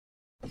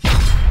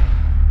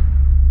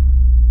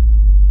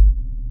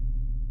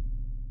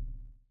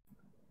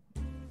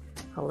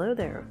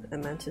Hello there,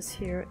 Amantis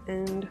here,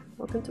 and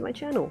welcome to my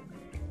channel.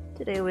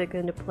 Today we're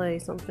going to play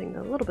something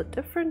a little bit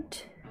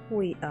different.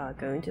 We are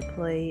going to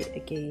play a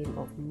game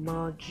of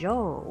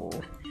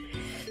Mahjong.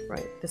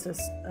 Right, this is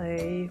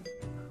a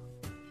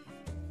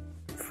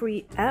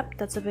free app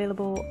that's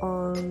available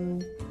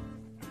on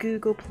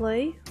Google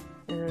Play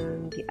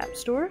and the App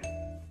Store.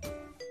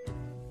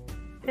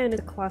 And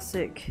it's a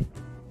classic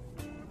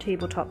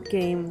tabletop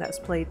game that's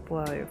played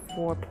by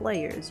 4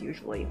 players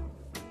usually.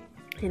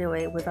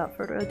 Anyway, without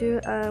further ado,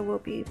 I will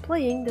be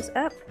playing this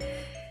app.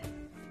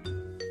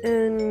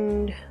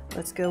 And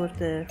let's go with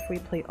the free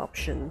play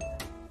option.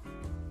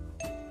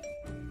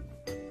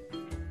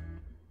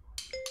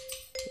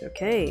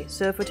 Okay,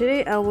 so for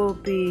today I will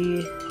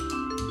be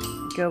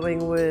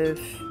going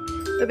with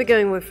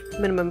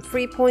minimum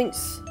 3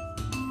 points.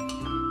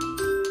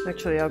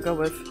 Actually, I'll go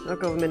with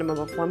minimum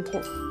of 1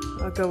 point.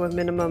 I'll go with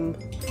minimum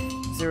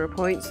 0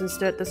 points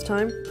instead this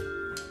time.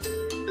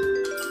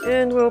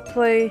 And we'll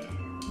play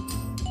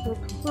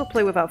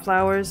without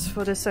flowers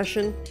for this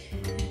session.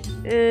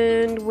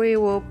 And we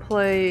will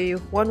play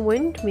 1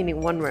 wind, meaning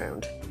 1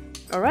 round.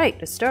 Alright,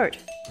 let's start.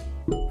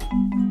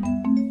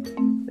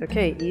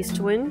 Okay, east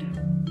wind.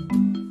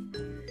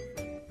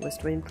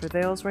 West wind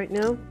prevails right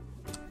now.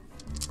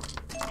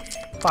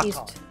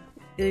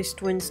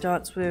 East wind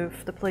starts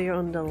with the player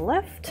on the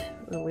left.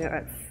 We are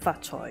at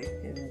Fatoi,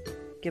 and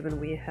given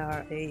we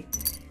have a...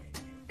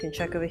 You can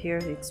check over here,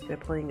 we're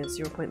playing a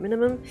 0 point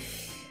minimum.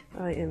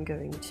 I am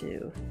going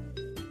to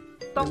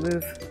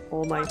remove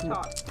all my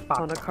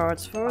honor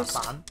cards first.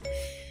 I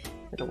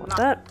don't want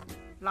that.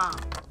 I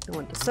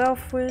want the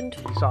south wind.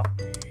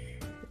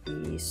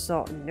 East,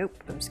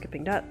 nope, I'm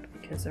skipping that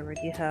because I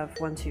already have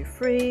 1, 2,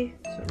 3.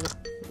 So I'm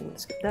going to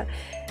skip that.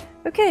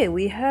 Okay,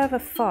 we have a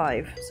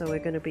 5, so we're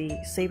going to be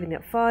saving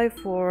that 5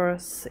 for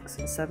 6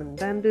 and 7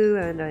 bamboo,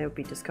 and I'll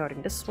be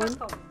discarding this one.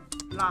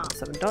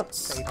 7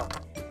 dots.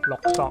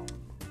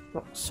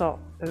 Lock sock.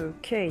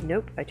 Okay,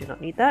 nope, I do not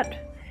need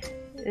that.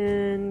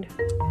 And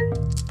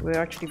we're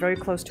actually very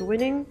close to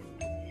winning.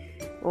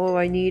 All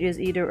I need is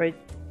either a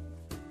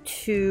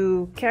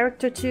 2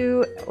 character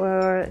 2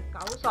 or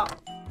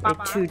a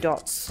 2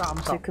 dots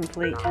to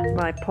complete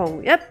my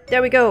pong. Yep,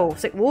 there we go.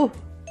 Sick Wu.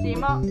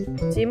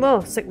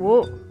 Simo, sick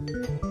Wu.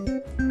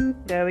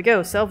 There we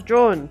go.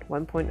 Self-drawn.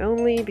 1 point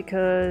only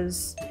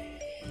because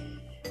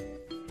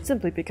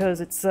simply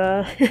because it's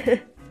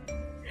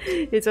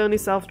it's only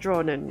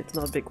self-drawn and it's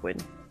not a big win.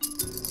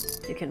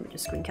 You can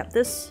just screen cap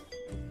this.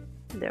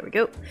 There we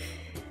go.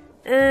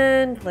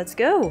 And let's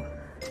go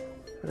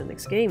for the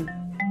next game.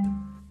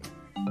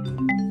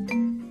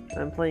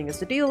 I'm playing as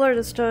the dealer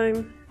this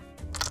time.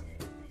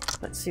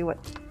 Let's see what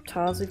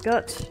tiles we've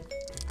got.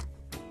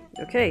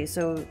 Okay,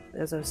 so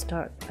as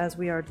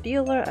we are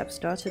dealer, I've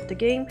started the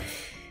game.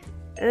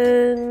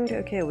 And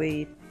okay,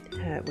 we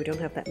don't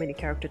have that many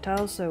character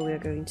tiles, so we're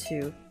going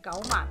to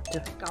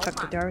check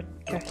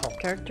the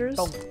characters.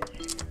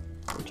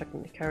 I'm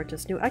checking the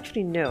characters. No,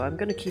 actually no. I'm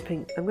gonna be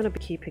keeping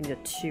the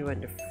 2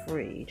 and the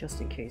 3 just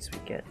in case we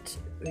get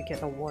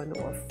a 1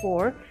 or a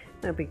 4.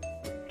 I'll be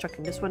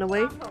chucking this one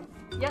away.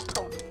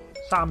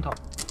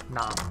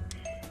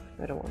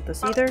 I don't want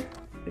this either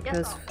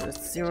because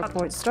it's 0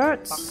 point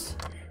starts.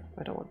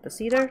 I don't want this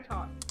either.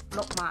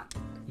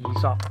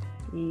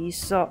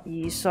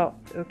 Yisop.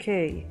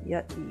 Okay,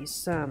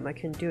 Yisam. I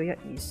can do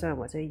Yisam.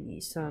 What's a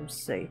Yisam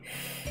say?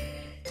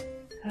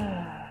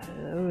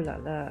 Oh la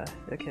la.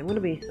 Okay,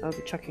 I'll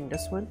be chucking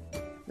this one.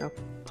 No,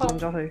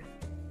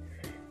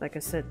 like I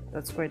said,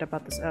 that's great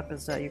about this app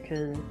is that you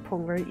can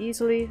pong very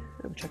easily.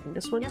 I'm chucking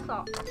this one. Here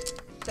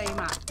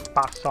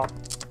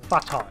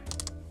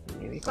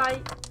we go.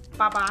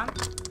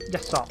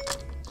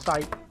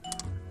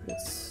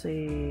 Let's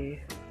see.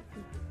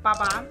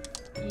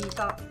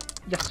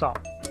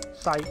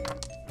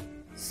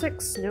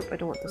 6. Nope, I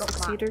don't want the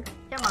 6 either.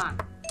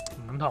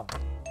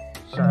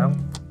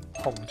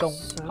 紅中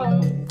碰 9 1萬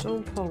 1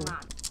 2 3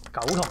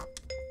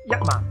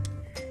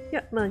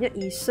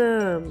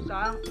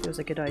 It was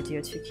a good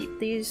idea to keep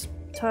these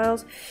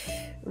tiles.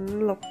 6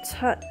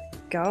 7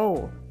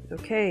 9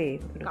 Okay,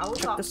 I'm gonna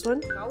check this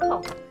one.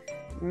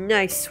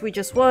 Nice, we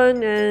just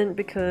won, and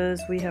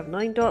because we have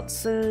 9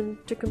 dots and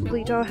to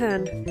complete our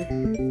hand.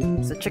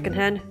 It's a chicken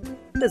hand.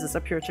 This is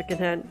a pure chicken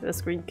hand. Let's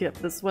screen cap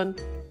this one.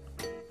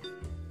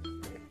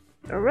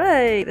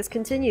 Alright, let's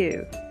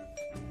continue.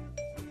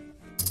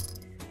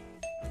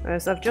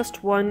 So I've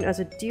just won as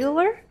a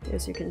dealer.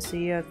 As you can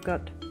see, I've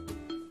got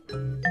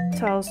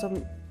tiles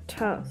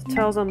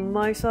on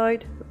my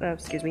side.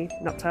 Excuse me,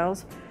 not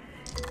tiles.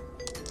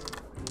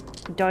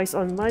 Dice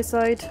on my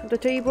side of the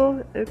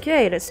table.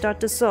 Okay, let's start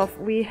this off.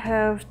 We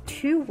have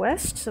 2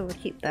 west, so we'll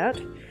keep that.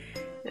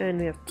 And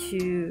we have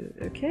 2.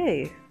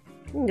 Okay,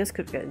 this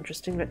could get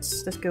interesting.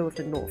 Let's go with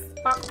the north.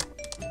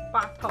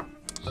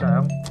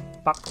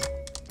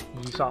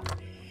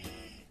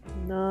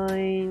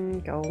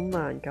 9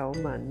 9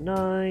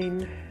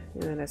 9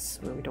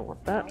 and we don't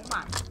want that.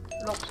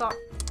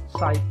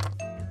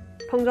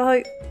 Pong.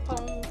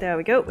 There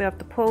we go, we have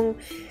the pong.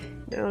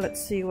 Now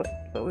let's see what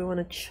we want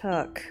to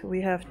chuck.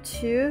 We have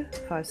 2,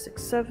 5,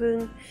 6,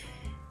 7,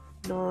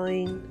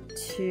 9,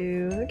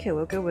 2. Okay,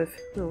 we'll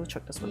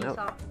chuck this one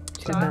out.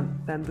 2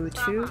 bamboo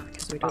 2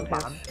 because we don't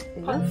have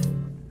enough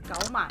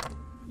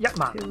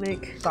to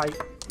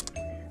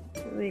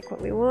make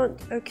what we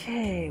want.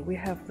 Okay, we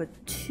have a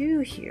 2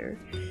 here.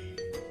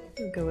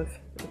 We'll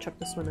chuck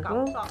this one as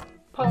well.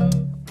 8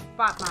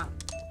萬、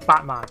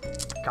9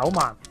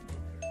萬、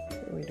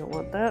 We don't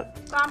want that.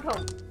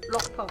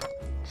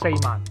 4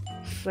萬、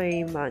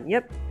 4萬.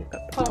 Yep, we've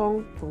got the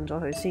pong. 碰咗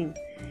佢先.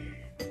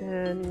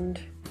 And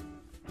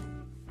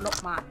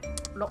 6萬、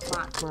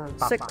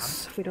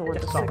6. We don't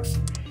want the 6.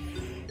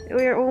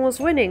 We are almost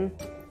winning.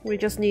 We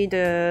just need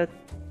a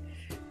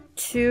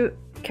 2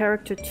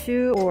 character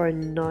 2 or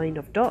 9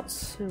 of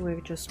dots. And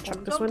we just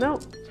chuck this one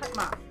out. 50、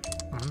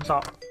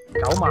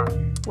9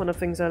萬、 One of the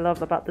things I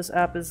love about this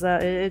app is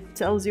that it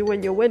tells you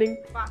when you're winning.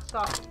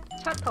 上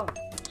1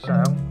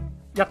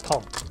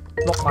筒、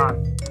6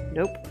萬、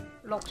 Nope.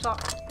 7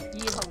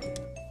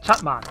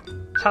萬、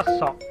7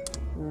索、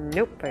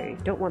 Nope, I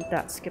don't want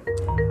that. Skip.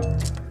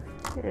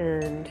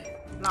 And 6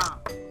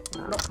萬、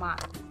 1萬、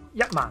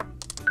2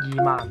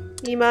萬、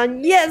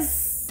 Iman,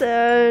 yes!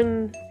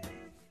 And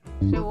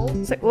雞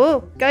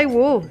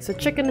糊. It's a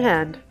chicken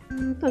hand.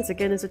 Once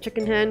again, it's a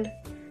chicken hand.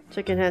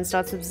 Chicken hand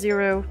starts with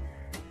 0.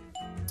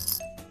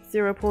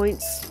 0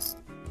 points.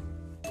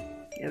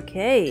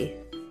 Okay.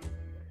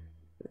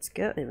 Let's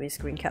go. Let me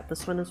screen cap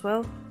this one as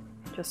well,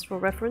 just for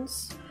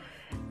reference.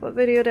 What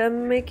video that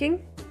I'm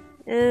making.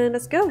 And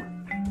let's go.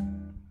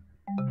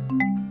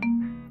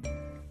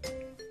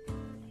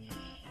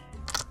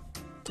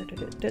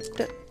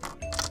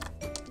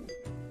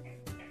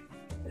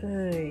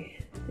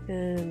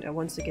 And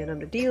once again, I'm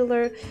the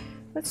dealer.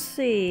 Let's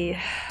see.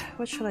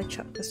 What should I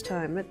chuck this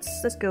time?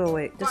 Let's go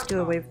away. Let's do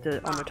away with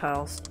the honor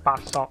tiles. 8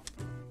索、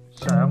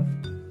上、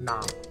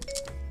南、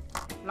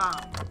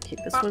 Keep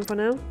this one for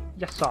now.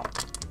 1索、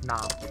南、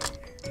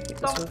 Keep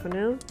this one for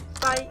now.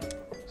 3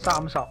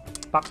索、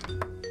北、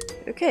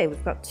 Okay,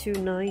 we've got 2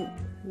 9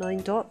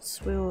 dots.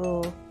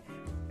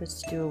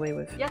 Let's do away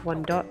with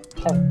 1 dot.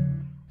 紅、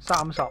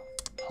3索、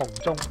紅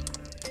中、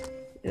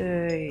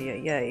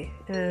 Yay.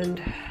 And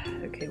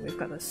okay, we've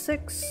got a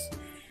 6.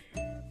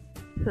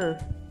 Huh.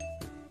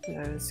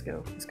 Yeah, let's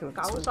go with this 9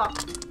 one. 索、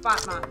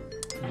8萬、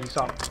 2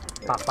索、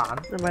白板、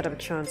 I might have a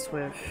chance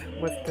with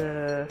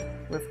the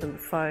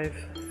 5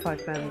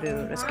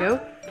 bamboo. Let's go.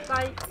 6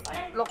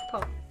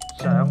筒、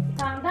 上、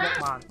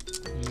6萬、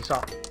2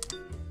索、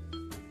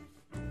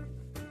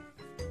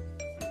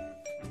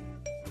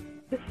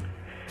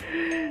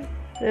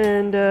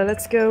 And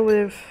let's go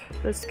with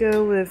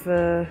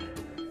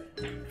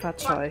Fat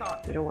Chai.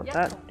 We don't want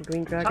that. The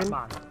green 7 dragon.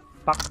 萬、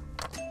北、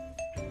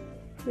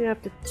 We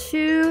have the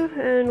 2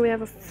 and we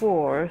have a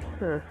 4.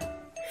 Huh.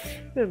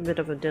 We have a bit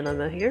of a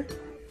dilemma here.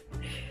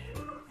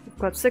 We've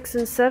got 6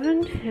 and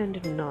 7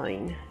 and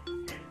 9.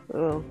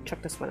 We'll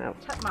chuck this one out.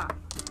 7萬、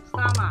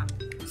3萬、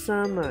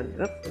 Salmon.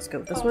 Oh, let's go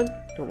with this one.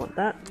 Don't want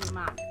that. 2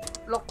萬、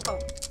6筒、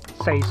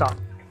 4索、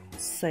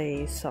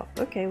 Say so.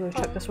 Okay, we'll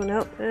chuck this one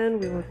out and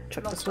we will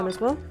chuck this one as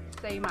well.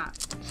 4萬、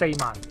 4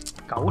萬、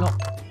9筒、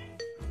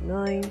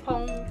 9.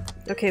 空、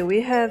 Okay,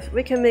 we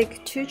can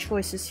make 2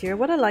 choices here.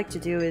 What I like to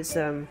do is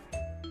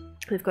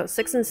we've got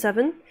 6 and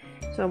 7,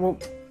 so I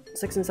won't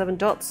 6 and 7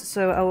 dots,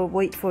 so I will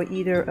wait for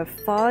either a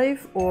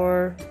 5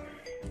 or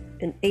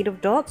an 8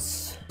 of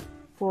dots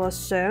for a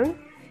song,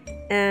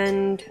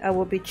 and I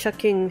will be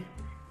chucking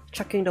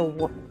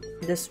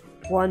this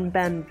 1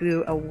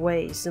 bamboo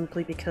away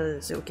simply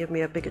because it will give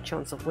me a bigger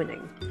chance of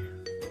winning.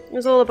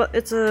 It's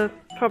a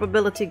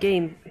probability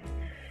game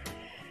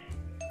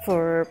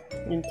for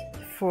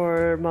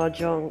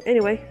Mahjong.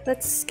 Anyway,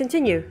 let's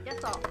continue. 1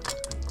索、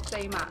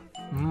4萬、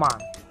 5萬、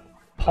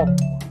紅、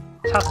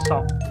7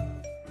索、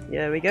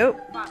 There we go. 8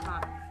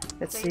萬、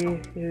 Let's see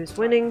who's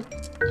winning.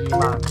 2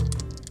萬、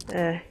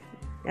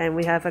 And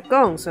we have a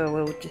gong,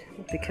 so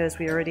because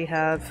we've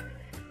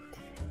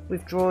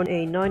drawn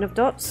a 9 of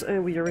dots,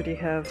 and we already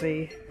have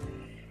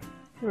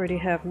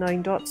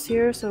 9 dots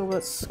here, so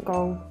let's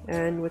gong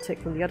and we'll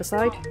take from the other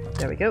side.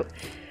 There we go.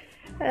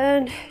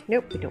 And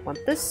nope, we don't want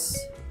this.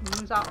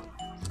 5索、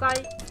西、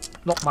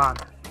 6萬、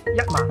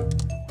1萬、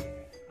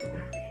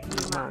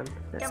 2萬、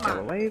 Let's 1 go 萬、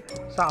 away.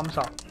 3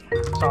索、5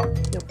索、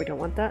 Nope, we don't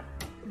want that.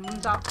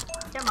 5索、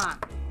1萬、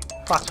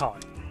 發財、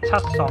7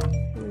索、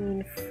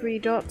 And 3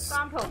 dots.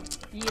 3筒、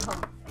2筒、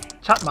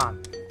 7萬、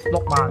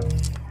6萬、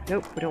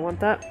 Nope, we don't want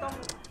that. 東、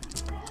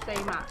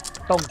4萬、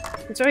 東、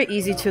 It's very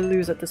easy to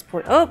lose at this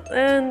point. Oh,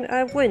 and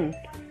I win.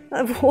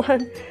 I've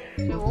won.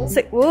 小胡、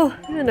 Whoa,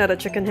 another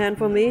chicken hand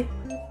for me.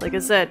 Like I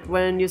said,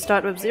 when you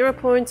start with 0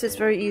 points, it's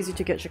very easy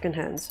to get chicken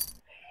hands.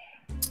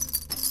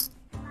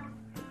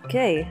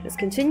 Okay, let's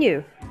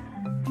continue.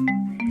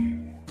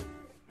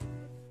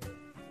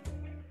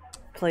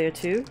 Player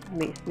 2,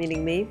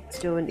 meaning me,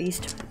 still in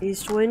east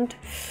wind.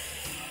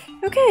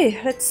 Okay,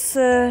 let's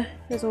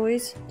as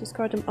always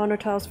discard them honor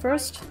tiles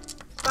first.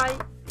 西、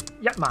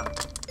 1萬、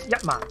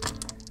1萬、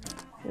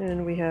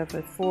 And we have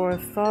a 4,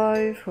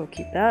 5. We'll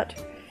keep that.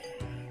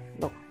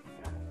 6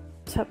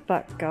 tap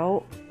back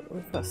out.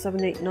 We've got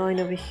 7, 8, 9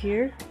 over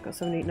here. We've got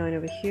 7, 8, 9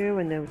 over here,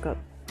 and then we've got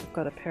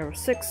a pair of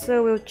 6,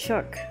 so we'll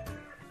chuck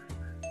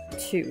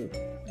 2.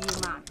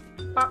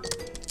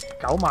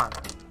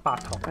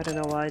 20800 I don't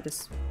know why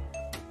this.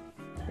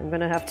 I'm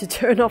gonna have to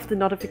turn off the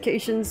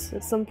notifications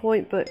at some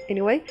point, but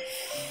anyway.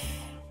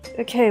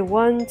 Okay,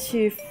 1,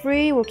 2,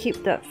 3. We'll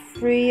keep that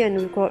 3, and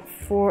we've got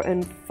 4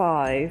 and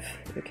 5.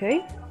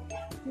 Okay,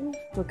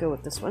 we'll go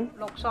with this one.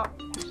 6索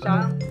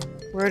上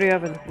We already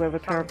have a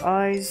pair of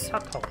eyes,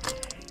 7筒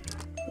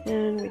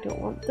and we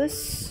don't want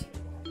this.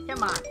 1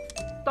萬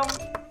東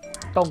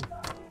東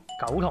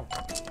9筒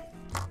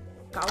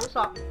 9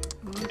索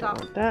Don't 50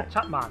 want that.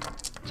 7萬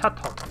7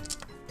筒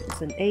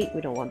It's an 8.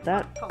 We don't want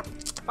that. 筒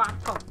8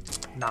筒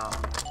南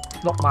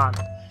6萬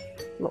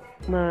Look,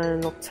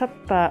 man, look, tap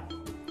back.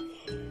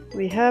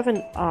 We have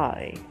an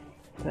eye,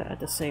 but at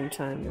the same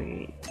time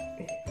we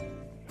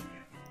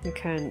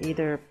can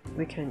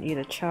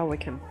either chow, we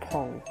can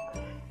pong.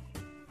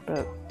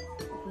 But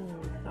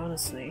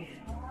honestly,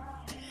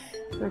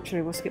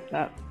 actually we'll skip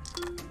that.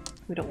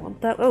 We don't want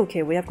that.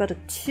 Okay, we have got a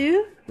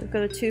 2. We've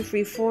got a 2,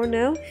 3, 4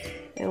 now,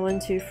 and 1,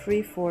 2,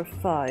 3, 4,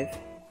 5.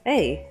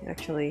 A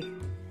actually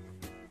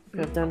could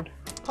have done.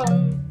 碰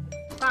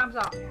30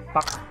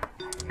北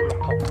6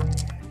筒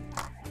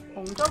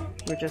紅中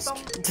We just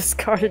東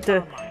discarded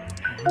the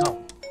 5筒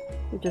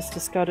we just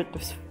discarded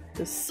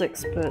the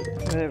 6, but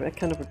I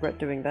kind of regret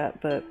doing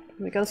that. But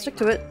we gotta stick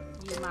to it.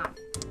 2萬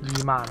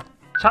2萬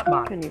7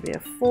萬 Can you be a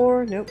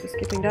 4? Nope, we're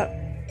skipping that.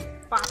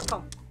 8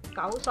筒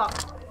9索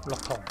6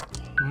筒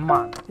5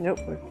萬 Nope,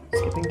 we're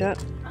skipping that.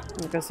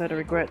 Like I said, I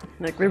regret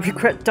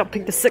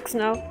dumping the 6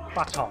 now.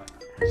 發財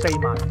4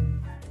萬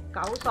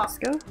9索 Let's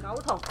go. 9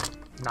筒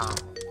南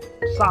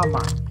3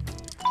萬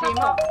字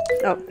幕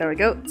Oh, there we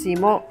go.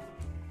 More.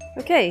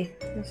 Okay,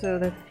 so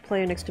the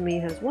player next to me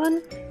has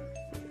 1.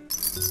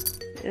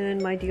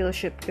 And my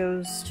dealership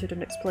goes to the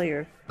next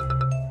player.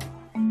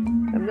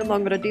 I'm no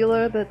longer the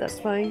dealer, but that's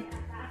fine.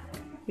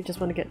 We just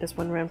want to get this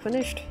one round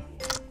finished.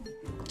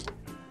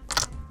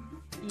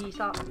 20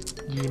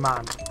 2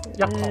萬1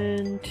筒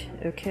And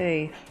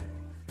okay,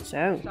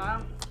 so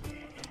上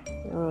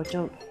we'll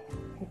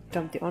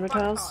dump the honor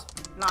tiles.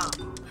 南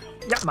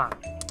1萬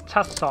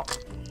7索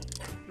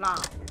南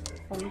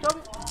紅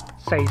中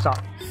4索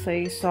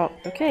Face up.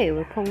 Okay,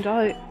 we'll pong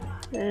out,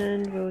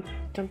 and we'll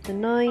dump the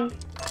 9.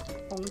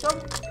 紅中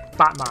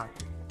8萬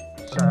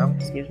上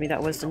Excuse me,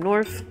 that was the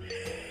north.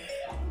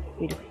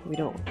 We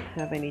don't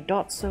have any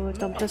dots, so we'll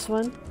dump this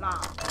one. 南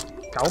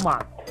9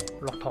萬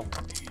6筒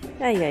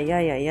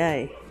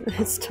Ay.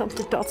 Let's dump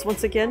the dots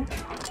once again.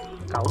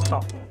 9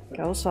索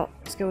Go so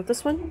let's go with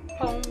this one.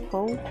 碰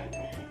Pong.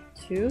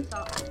 2.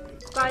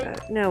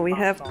 西 Now we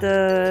have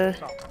 8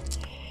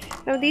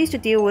索 these to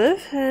deal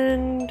with,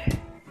 and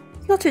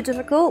it's not too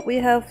difficult. We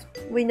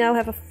now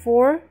have a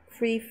 4,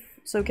 3,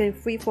 so okay,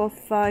 3, 4,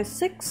 5,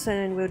 6,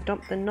 and we'll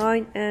dump the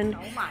 9, and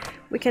 9萬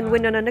we can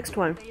win on the next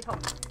one. 4筒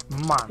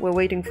 5萬 We're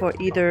waiting for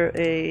either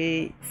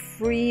a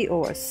 3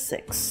 or a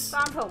 6.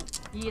 3筒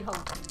2筒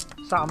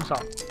3索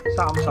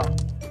3索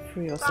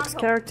 3 or 6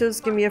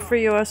 characters. Give me a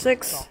 3 or a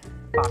 6.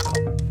 8筒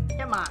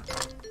1萬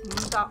50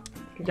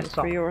 Give me Yes,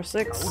 sir. 3 or a 9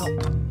 6. 筒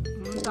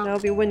 50 And I'll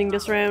be winning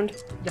this round.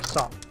 1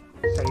索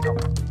4筒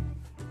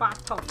8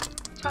筒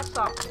7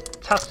索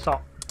7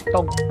索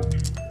東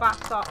8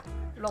索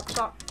6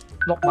索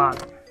6萬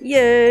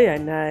Yay! I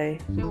know.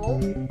 小好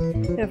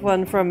Have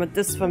one from a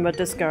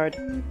discard.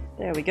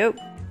 There we go.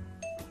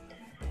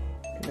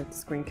 Let's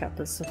screen cap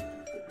this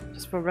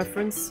just for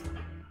reference.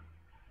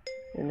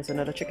 And there's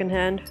another chicken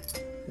hand.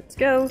 Let's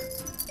go.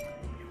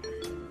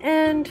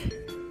 And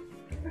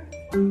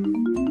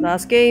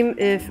last game.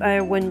 If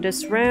I win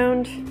this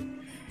round,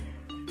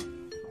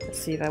 let's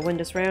see if I win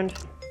this round.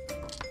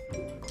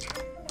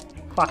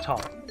 發財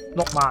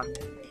6萬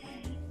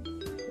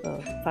Oh,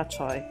 fat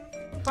choy.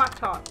 發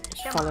財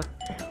1 Follow, 萬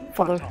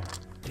follow.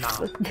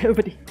 南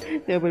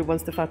Nobody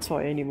wants the fat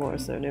choy anymore,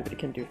 so nobody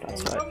can do fat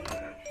紅 choy. 中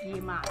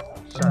2萬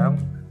上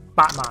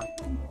8萬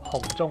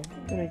紅中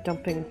We're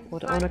dumping all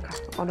the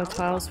honor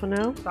tiles for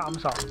now. 3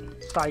索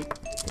西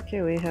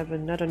Okay, we have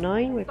another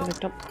 9. We're gonna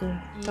dump the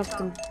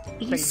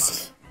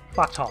east.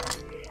 發財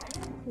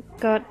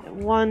Got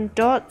 1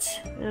 dot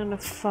and a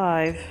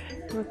 5.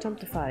 We'll dump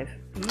the 5.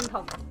 5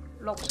筒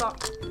6索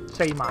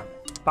4萬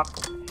北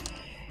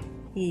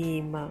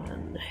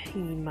Eman.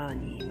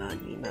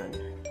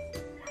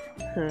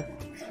 Huh.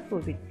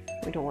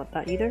 We don't want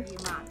that either. 2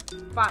萬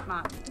8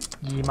萬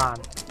2萬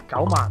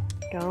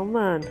9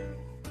萬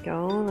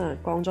Go man.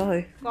 Gone咗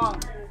佢. 降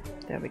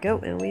There we go.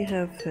 And we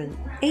have an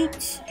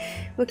 8.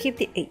 We'll keep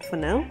the 8 for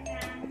now.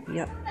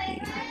 Yep,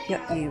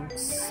 you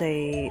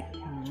say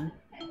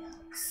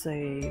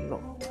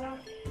look.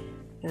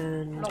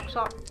 And 6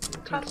索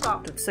7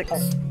索 the 6.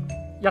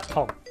 1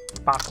筒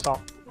8索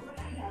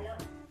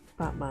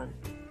Batman.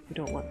 We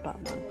don't want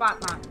Batman. 8萬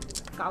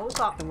9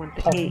索 I want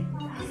the 8.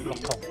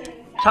 6筒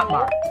7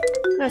萬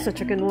That's a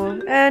chicken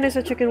wing. And it's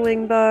a chicken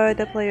wing by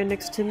the player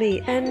next to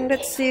me. And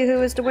let's see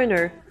who is the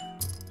winner.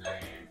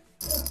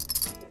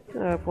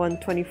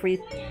 123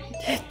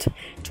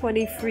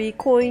 23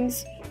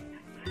 coins.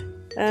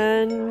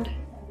 And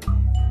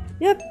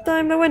yep,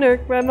 I'm the winner,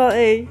 Grandma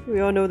A. We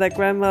all know that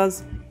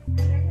grandmas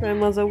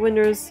are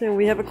winners, and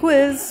we have a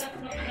quiz.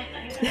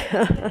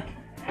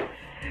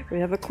 We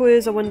have a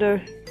quiz. I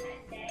wonder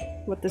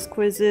what this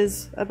quiz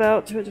is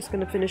about. We're just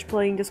gonna finish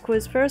playing this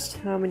quiz first.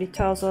 How many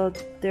tiles are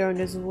there on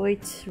this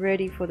wait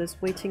ready for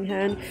this waiting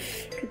hand?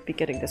 Could be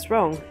getting this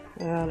wrong.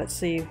 Let's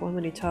see, how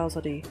many tiles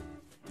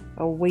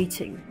are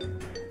waiting?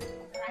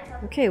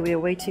 Okay, we're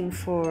waiting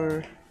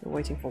for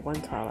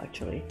one tile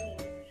actually.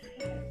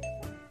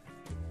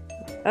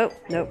 Oh,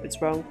 nope,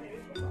 it's wrong.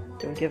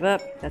 Don't give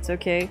up, that's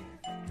okay.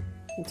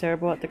 I'm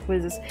terrible at the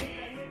quizzes.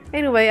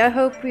 Anyway, I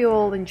hope you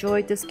all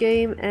enjoyed this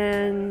game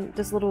and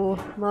this little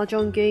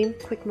Mahjong game,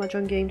 quick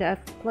Mahjong game that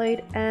I've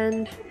played,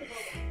 and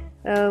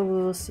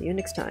we'll see you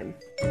next time.